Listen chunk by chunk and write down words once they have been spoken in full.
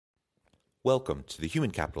Welcome to the Human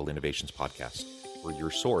Capital Innovations Podcast. We're your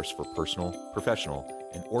source for personal, professional,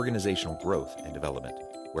 and organizational growth and development,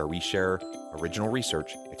 where we share original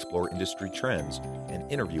research, explore industry trends,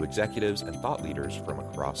 and interview executives and thought leaders from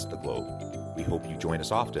across the globe. We hope you join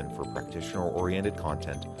us often for practitioner-oriented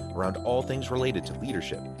content around all things related to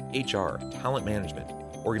leadership, HR, talent management,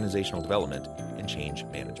 organizational development, and change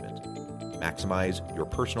management. Maximize your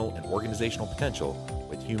personal and organizational potential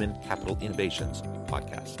with Human Capital Innovations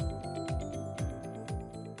Podcast.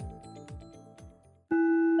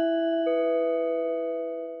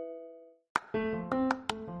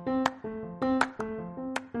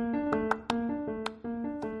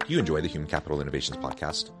 Do you enjoy the Human Capital Innovations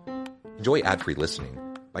Podcast? Enjoy ad-free listening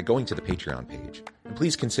by going to the Patreon page, and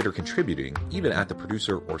please consider contributing even at the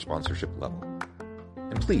producer or sponsorship level.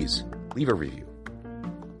 And please leave a review.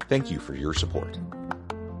 Thank you for your support.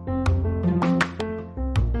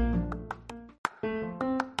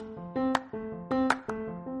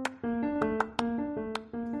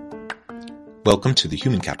 Welcome to the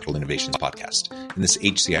Human Capital Innovations Podcast. In this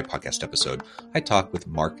HCI podcast episode, I talk with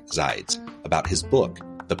Mark Zides about his book,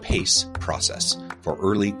 The PACE Process for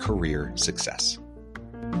Early Career Success.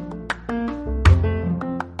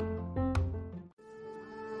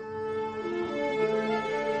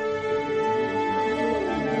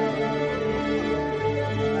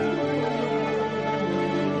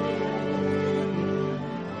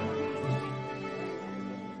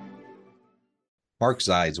 Mark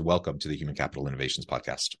Zides, welcome to the Human Capital Innovations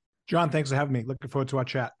Podcast. John, thanks for having me. Looking forward to our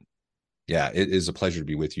chat. Yeah, it is a pleasure to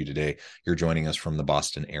be with you today. You're joining us from the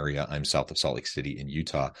Boston area. I'm south of Salt Lake City in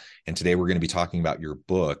Utah. And today we're going to be talking about your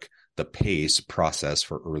book, The PACE Process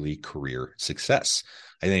for Early Career Success.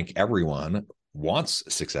 I think everyone wants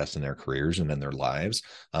success in their careers and in their lives,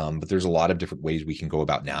 but there's a lot of different ways we can go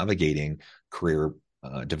about navigating career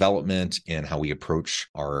development and how we approach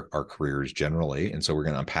our careers generally. And so we're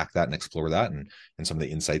going to unpack that and explore that and some of the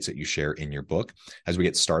insights that you share in your book. As we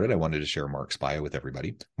get started, I wanted to share Mark's bio with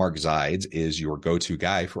everybody. Mark Zides is your go-to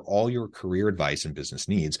guy for all your career advice and business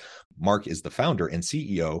needs. Mark is the founder and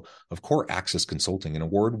CEO of Core Access Consulting, an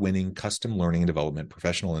award-winning custom learning and development,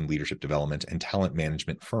 professional and leadership development, and talent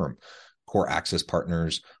management firm. Core Access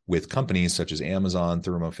partners with companies such as Amazon,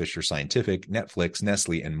 Thermo Fisher Scientific, Netflix,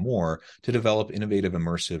 Nestle, and more to develop innovative,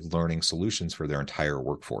 immersive learning solutions for their entire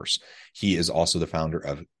workforce. He is also the founder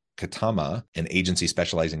of Katama, an agency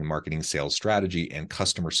specializing in marketing, sales strategy, and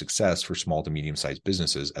customer success for small to medium-sized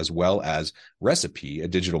businesses, as well as Recipe, a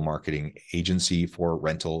digital marketing agency for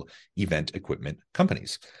rental event equipment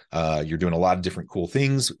companies. You're doing a lot of different cool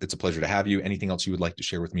things. It's a pleasure to have you. Anything else you would like to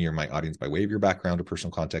share with me or my audience by way of your background or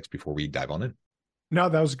personal context before we dive on in? No,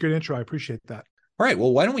 that was a good intro. I appreciate that. All right.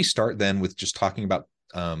 Well, why don't we start then with just talking about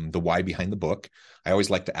the why behind the book. I always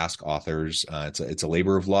like to ask authors, it's a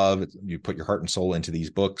labor of love. You put your heart and soul into these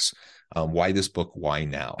books. Why this book? Why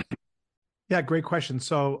now? Yeah, great question.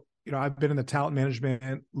 So, I've been in the talent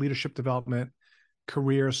management, leadership development,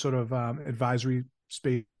 career sort of advisory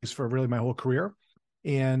space for really my whole career.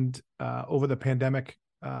 And over the pandemic,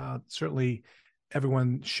 certainly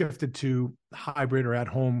everyone shifted to hybrid or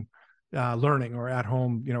at-home learning or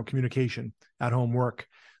at-home, communication, at-home work.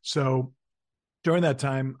 So during that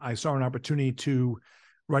time, I saw an opportunity to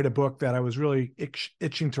write a book that I was really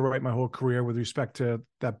itching to write my whole career with respect to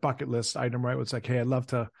that bucket list item, right? It's like, hey, I'd love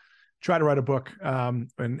to try to write a book and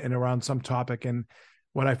around some topic. And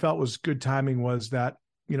what I felt was good timing was that,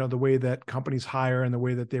 the way that companies hire and the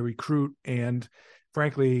way that they recruit. And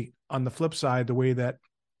frankly, on the flip side, the way that,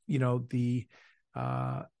 the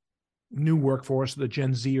new workforce, the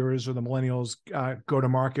Gen Zers or the millennials go to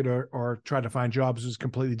market or try to find jobs is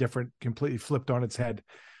completely different, completely flipped on its head.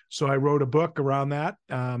 So I wrote a book around that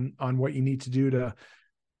on what you need to do to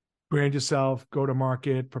brand yourself, go to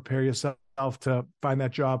market, prepare yourself to find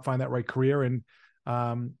that job, find that right career. And,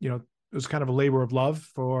 it was kind of a labor of love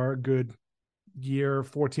for a good year,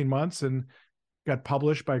 14 months, and got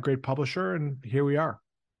published by a great publisher. And here we are.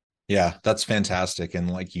 Yeah, that's fantastic.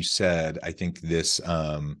 And like you said, I think this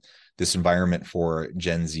environment for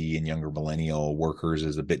Gen Z and younger millennial workers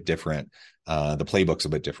is a bit different. The playbook's a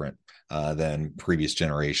bit different than previous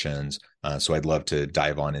generations. So I'd love to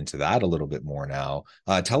dive on into that a little bit more now.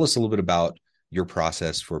 Tell us a little bit about your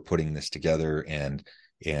process for putting this together and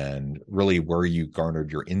really where you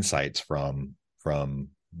garnered your insights from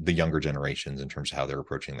the younger generations in terms of how they're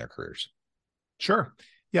approaching their careers. Sure.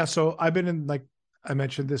 Yeah. So I've been in, like I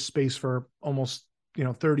mentioned, this space for almost,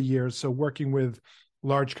 30 years. So working with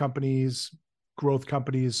large companies, growth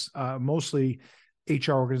companies, mostly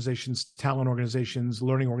HR organizations, talent organizations,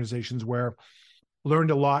 learning organizations, where learned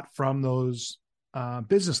a lot from those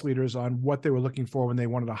business leaders on what they were looking for when they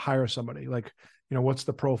wanted to hire somebody. Like, what's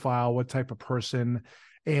the profile, what type of person,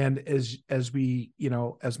 and as we,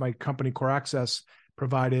 as my company Core Access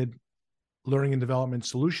provided learning and development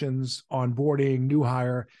solutions, onboarding, new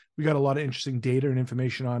hire, we got a lot of interesting data and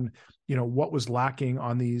information on, what was lacking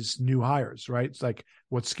on these new hires, right? It's like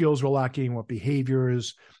what skills were lacking, what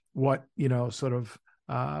behaviors, what,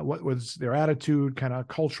 what was their attitude, kind of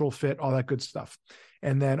cultural fit, all that good stuff.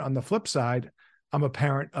 And then on the flip side, I'm a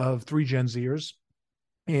parent of 3 Gen Zers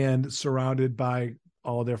and surrounded by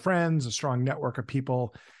all of their friends, a strong network of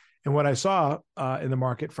people. And what I saw in the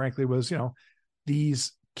market, frankly, was,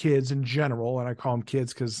 these kids in general, and I call them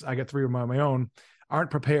kids because I got 3 of them on my own, aren't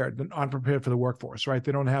prepared for the workforce, right?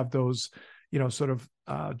 They don't have those,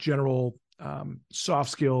 general soft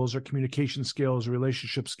skills or communication skills or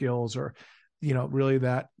relationship skills or, really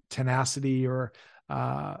that tenacity or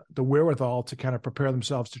the wherewithal to kind of prepare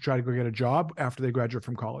themselves to try to go get a job after they graduate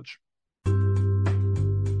from college.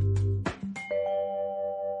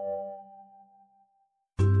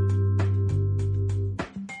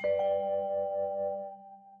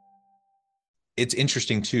 It's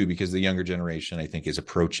interesting too, because the younger generation, I think, is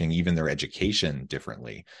approaching even their education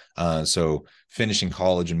differently. So finishing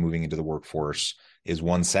college and moving into the workforce is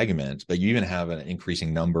one segment, but you even have an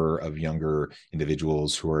increasing number of younger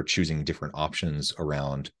individuals who are choosing different options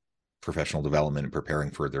around professional development and preparing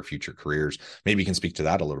for their future careers. Maybe you can speak to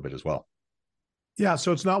that a little bit as well. Yeah.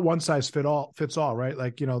 So it's not one size fits all, right?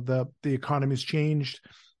 Like, the economy's changed,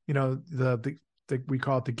 we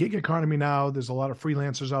call it the gig economy now. There's a lot of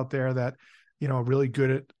freelancers out there that, really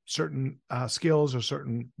good at certain skills or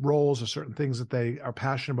certain roles or certain things that they are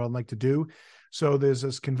passionate about and like to do. So there's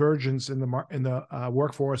this convergence in the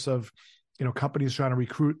workforce of, companies trying to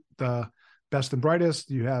recruit the best and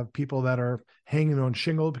brightest. You have people that are hanging their own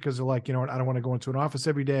shingle because they're like, I don't want to go into an office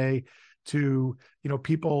every day, to,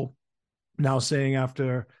 people now saying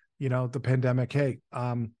after, the pandemic, hey,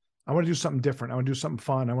 I want to do something different. I want to do something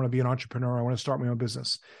fun. I want to be an entrepreneur. I want to start my own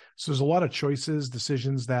business. So there's a lot of choices,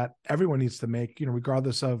 decisions that everyone needs to make,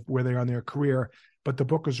 regardless of where they are in their career. But the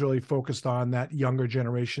book was really focused on that younger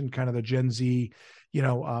generation, kind of the Gen Z,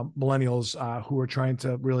 millennials who are trying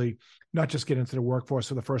to really not just get into the workforce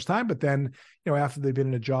for the first time, but then, after they've been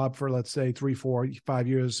in a job for, let's say, 3, 4, 5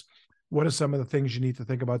 years, what are some of the things you need to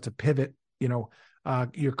think about to pivot,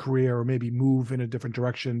 your career or maybe move in a different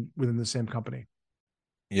direction within the same company?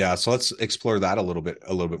 Yeah, so let's explore that a little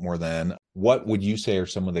bit more then. What would you say are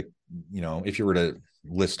some of the, if you were to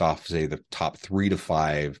list off, say, the top 3 to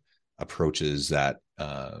 5 approaches that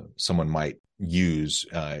someone might use,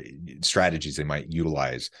 strategies they might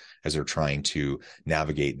utilize as they're trying to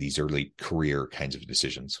navigate these early career kinds of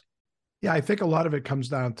decisions? Yeah, I think a lot of it comes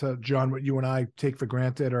down to, John, what you and I take for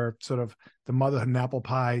granted are sort of the motherhood and apple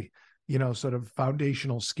pie, sort of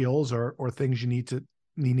foundational skills or things you need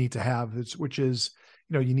to have, which is,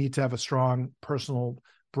 you need to have a strong personal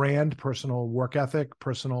brand, personal work ethic,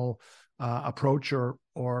 personal approach or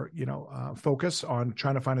focus on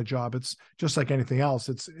trying to find a job. It's just like anything else.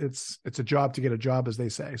 It's a job to get a job, as they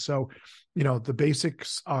say. So, the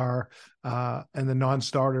basics are, and the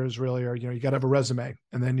non-starters really are, you got to have a resume,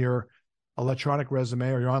 and then your electronic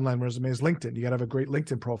resume or your online resume is LinkedIn. You got to have a great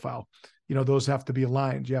LinkedIn profile. Those have to be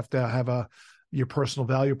aligned. You have to have your personal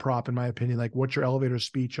value prop, in my opinion, like what's your elevator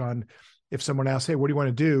speech on, if someone asks, hey, what do you want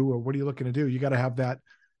to do? Or what are you looking to do? You got to have that,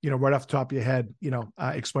 right off the top of your head,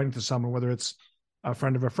 explaining to someone, whether it's a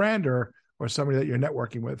friend of a friend or somebody that you're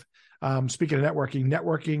networking with. Speaking of networking,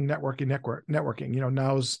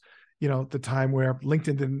 now's, the time where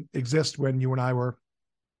LinkedIn didn't exist when you and I were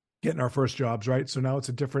getting our first jobs, right? So now it's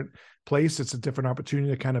a different place. It's a different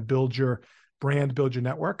opportunity to kind of build your brand, build your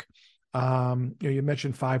network. You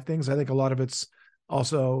mentioned 5 things. I think a lot of it's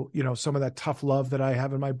also, some of that tough love that I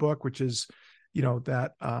have in my book, which is,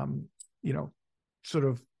 that, sort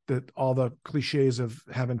of all the cliches of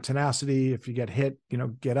having tenacity. If you get hit,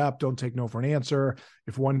 get up, don't take no for an answer.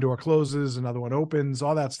 If one door closes, another one opens,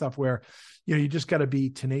 all that stuff where, you just got to be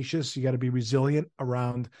tenacious. You got to be resilient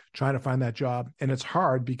around trying to find that job. And it's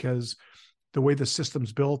hard because the way the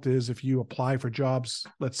system's built is if you apply for jobs,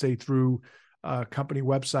 let's say through a company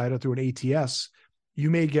website or through an ATS, you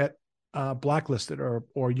may get blacklisted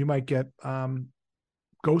or you might get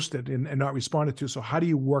ghosted and not responded to. So how do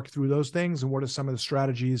you work through those things? And what are some of the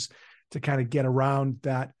strategies to kind of get around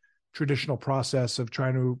that traditional process of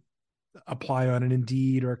trying to apply on an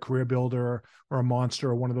Indeed or a Career Builder or a Monster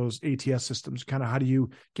or one of those ATS systems? Kind of how do you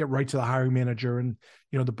get right to the hiring manager? And,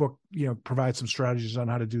 the book, provides some strategies on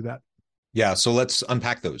how to do that. Yeah, so let's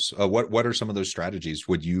unpack those. What are some of those strategies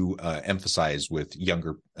would you emphasize with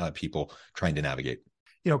younger people trying to navigate?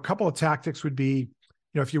 a couple of tactics would be,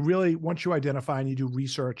 if you really, once you identify and you do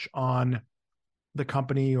research on the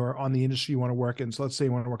company or on the industry you want to work in. So let's say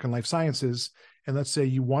you want to work in life sciences, and let's say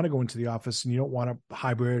you want to go into the office and you don't want a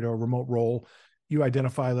hybrid or remote role. You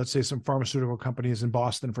identify, let's say, some pharmaceutical companies in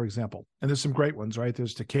Boston, for example. And there's some great ones, right?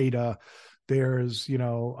 There's Takeda, there's,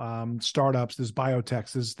 startups, there's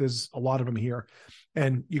biotechs, there's a lot of them here.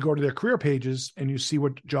 And you go to their career pages and you see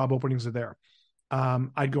what job openings are there.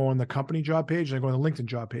 I'd go on the company job page and I go on the LinkedIn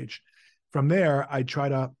job page. From there, I try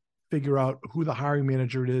to figure out who the hiring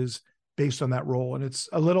manager is based on that role. And it's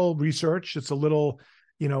a little research. It's a little,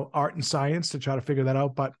 art and science to try to figure that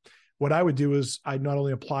out. But what I would do is I'd not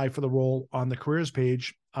only apply for the role on the careers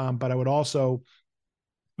page, but I would also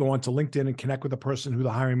go onto LinkedIn and connect with the person who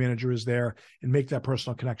the hiring manager is there and make that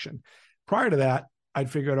personal connection. Prior to that,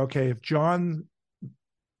 I'd figure out, okay, if John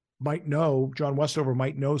Westover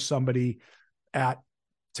might know somebody at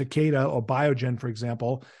Takeda or Biogen, for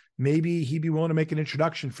example, maybe he'd be willing to make an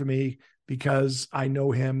introduction for me because I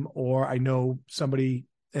know him or I know somebody,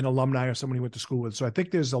 an alumni or somebody he went to school with. So I think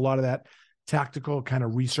there's a lot of that tactical kind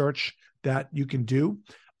of research that you can do.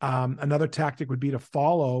 Another tactic would be to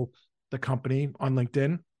follow the company on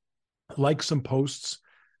LinkedIn, like some posts,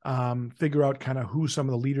 figure out kind of who some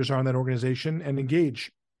of the leaders are in that organization and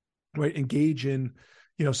engage in,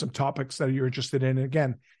 some topics that you're interested in. And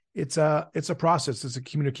again, it's a process. It's a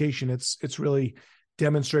communication. It's really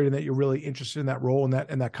demonstrating that you're really interested in that role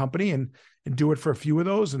and that company, and do it for a few of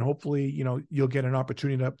those. And hopefully, you'll get an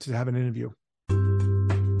opportunity to have an interview.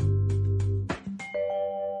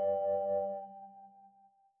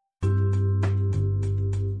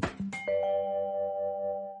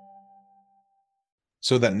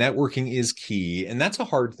 So that networking is key. And that's a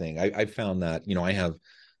hard thing. I found that, I have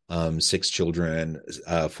 6 children,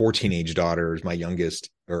 4 teenage daughters. My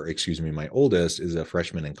oldest is a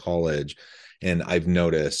freshman in college. And I've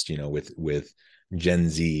noticed, with Gen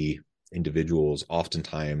Z individuals,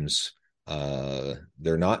 oftentimes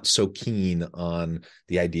they're not so keen on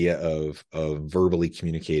the idea of verbally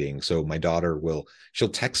communicating. So my daughter she'll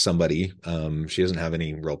text somebody. She doesn't have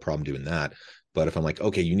any real problem doing that. But if I'm like,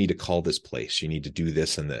 okay, you need to call this place, you need to do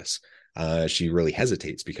this and this, she really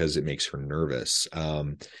hesitates because it makes her nervous.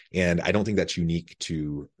 And I don't think that's unique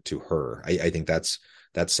to her. I think that's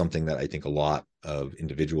something that I think a lot of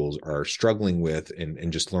individuals are struggling with,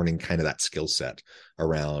 and just learning kind of that skill set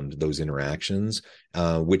around those interactions,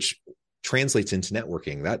 which translates into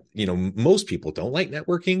networking. That, most people don't like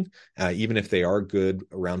networking, even if they are good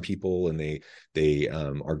around people and they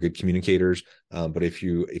are good communicators. But if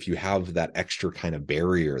you have that extra kind of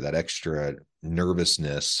barrier, that extra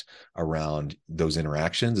nervousness around those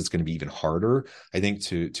interactions, it's going to be even harder, I think,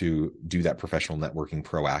 to do that professional networking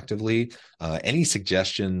proactively. Any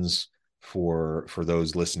suggestions for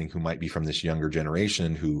those listening who might be from this younger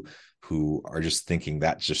generation who are just thinking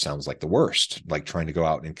that just sounds like the worst, like trying to go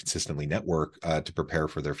out and consistently network to prepare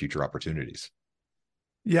for their future opportunities?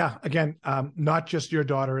 Yeah. Again, not just your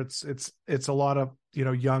daughter. It's a lot of,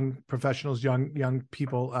 young professionals, young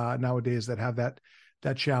people nowadays that have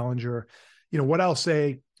that challenge. Or, what I'll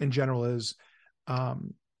say in general is,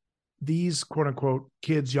 these quote unquote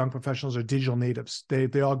kids, young professionals, are digital natives.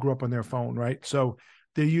 They all grew up on their phone, right? So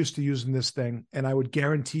they're used to using this thing. And I would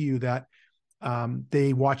guarantee you that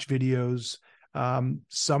they watch videos.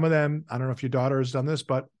 Some of them, I don't know if your daughter has done this,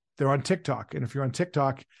 but they're on TikTok. And if you're on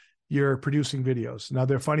TikTok, you're producing videos. Now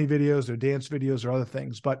they're funny videos, they're dance videos, or other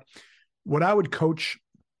things. But what I would coach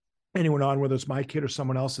anyone on, whether it's my kid or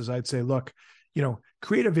someone else's, I'd say, look,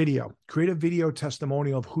 create a video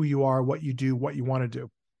testimonial of who you are, what you do, what you want to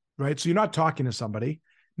do, right? So you're not talking to somebody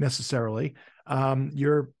necessarily.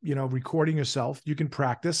 You're, recording yourself. You can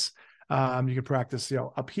practice.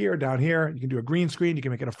 Up here, down here. You can do a green screen. You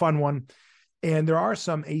can make it a fun one. And there are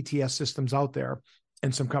some ATS systems out there,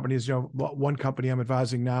 and some companies, one company I'm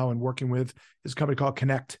advising now and working with is a company called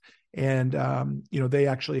Connect. And, they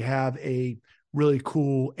actually have a really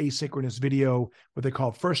cool asynchronous video, what they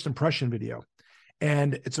call first impression video.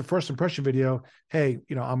 And it's a first impression video. Hey,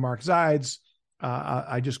 I'm Mark Zides.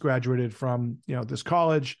 I just graduated from, this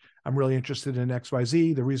college. I'm really interested in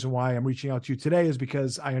XYZ. The reason why I'm reaching out to you today is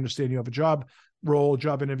because I understand you have a job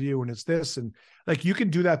interview, and it's this. And like, you can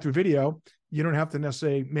do that through video. You don't have to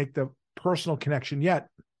necessarily make the personal connection yet.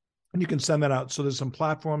 And you can send that out. So there's some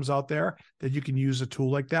platforms out there that you can use a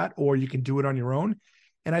tool like that, or you can do it on your own.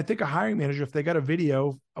 And I think a hiring manager, if they got a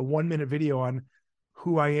 1-minute video on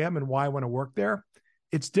who I am and why I want to work there,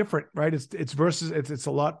 it's different, right? It's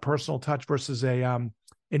a lot personal touch versus an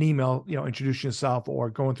email, introducing yourself or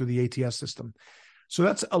going through the ATS system. So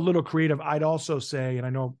that's a little creative. I'd also say, and I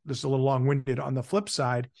know this is a little long-winded, on the flip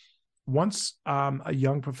side, once a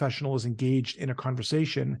young professional is engaged in a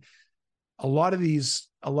conversation, a lot of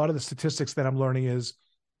the statistics that I'm learning is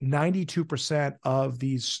 92% of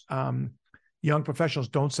these young professionals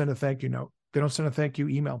don't send a thank you note. They don't send a thank you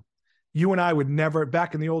email. You and I would never,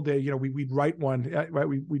 back in the old day, we'd write one, right?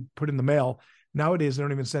 We'd put in the mail. Nowadays, they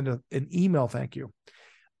don't even send an email thank you.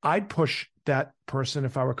 I'd push that person,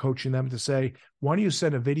 if I were coaching them, to say, why don't you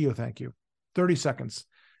send a video thank you? 30 seconds.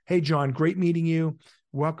 Hey, John, great meeting you.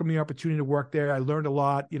 Welcome the opportunity to work there. I learned a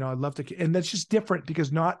lot. I'd love to. And that's just different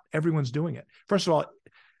because not everyone's doing it. First of all,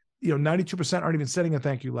 92% aren't even sending a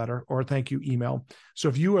thank you letter or a thank you email. So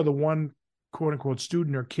if you are the one quote unquote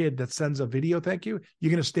student or kid that sends a video thank you,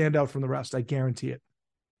 you're going to stand out from the rest. I guarantee it.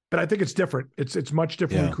 But I think it's different. It's much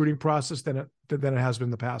different recruiting process than it has been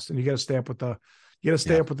in the past. And you got to stay up with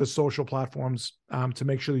the social platforms to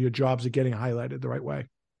make sure that your jobs are getting highlighted the right way.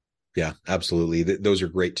 Yeah, absolutely. Those are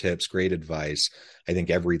great tips, great advice. I think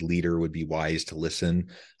every leader would be wise to listen.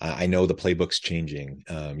 I know the playbook's changing.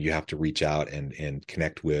 You have to reach out and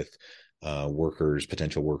connect with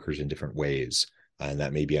potential workers in different ways. And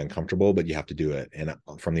that may be uncomfortable, but you have to do it. And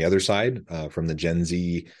from the other side, from the Gen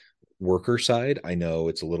Z worker side, I know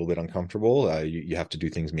it's a little bit uncomfortable. You have to do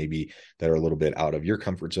things maybe that are a little bit out of your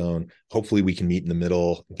comfort zone. Hopefully we can meet in the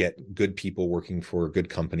middle, get good people working for good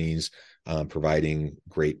companies, providing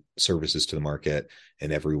great services to the market,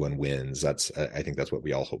 and everyone wins. I think that's what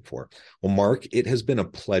we all hope for. Well, Mark, it has been a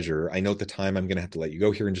pleasure. I know at the time I'm going to have to let you go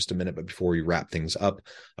here in just a minute, but before we wrap things up,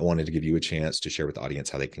 I wanted to give you a chance to share with the audience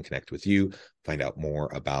how they can connect with you, find out more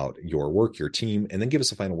about your work, your team, and then give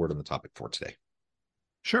us a final word on the topic for today.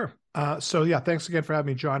 Sure. Thanks again for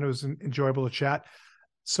having me, John. It was enjoyable to chat.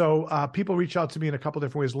 So people reach out to me in a couple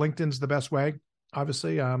different ways. LinkedIn's the best way,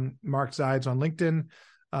 obviously. Mark Zides on LinkedIn.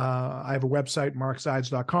 I have a website,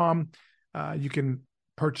 markzides.com. You can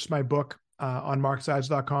purchase my book on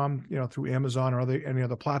markzides.com, through Amazon or any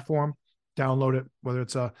other platform. Download it, whether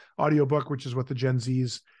it's a audiobook, which is what the Gen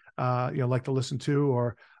Zs like to listen to,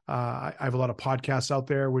 or I have a lot of podcasts out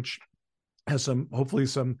there, which has hopefully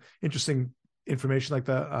some interesting information like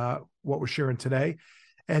what we're sharing today.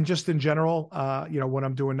 And just in general, what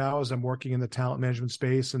I'm doing now is I'm working in the talent management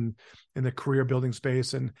space and in the career building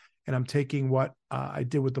space. And I'm taking what I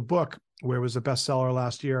did with the book, where it was a bestseller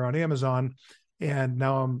last year on Amazon. And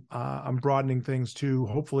now I'm broadening things to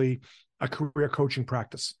hopefully a career coaching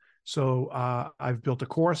practice. So I've built a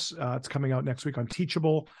course. It's coming out next week on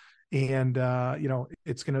Teachable. And,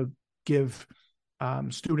 it's going to give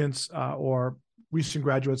students or recent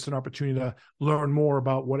graduates an opportunity to learn more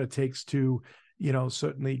about what it takes to,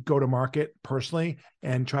 certainly go to market personally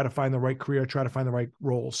and try to find the right career, try to find the right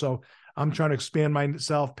role. So I'm trying to expand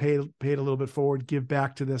myself, pay it a little bit forward, give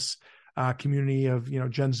back to this community of,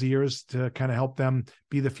 Gen Zers to kind of help them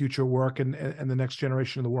be the future work and the next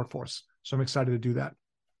generation of the workforce. So I'm excited to do that.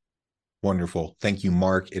 Wonderful. Thank you,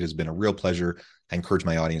 Mark. It has been a real pleasure. I encourage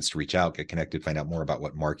my audience to reach out, get connected, find out more about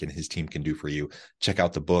what Mark and his team can do for you. Check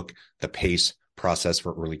out the book, The PACE Process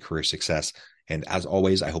for Early Career Success. And as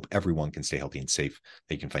always, I hope everyone can stay healthy and safe,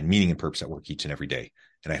 that you can find meaning and purpose at work each and every day.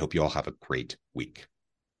 And I hope you all have a great week.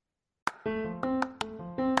 Do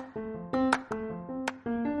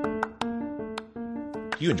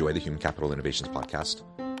you enjoy the Human Capital Innovations podcast?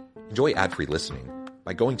 Enjoy ad-free listening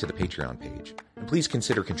by going to the Patreon page. And please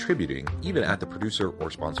consider contributing even at the producer or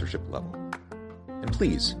sponsorship level. And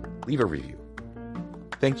please leave a review.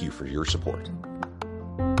 Thank you for your support.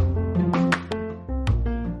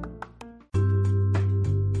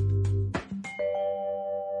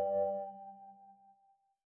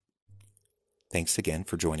 Thanks again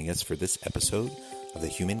for joining us for this episode of the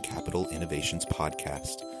Human Capital Innovations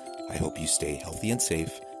podcast. I hope you stay healthy and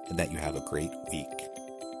safe and that you have a great week.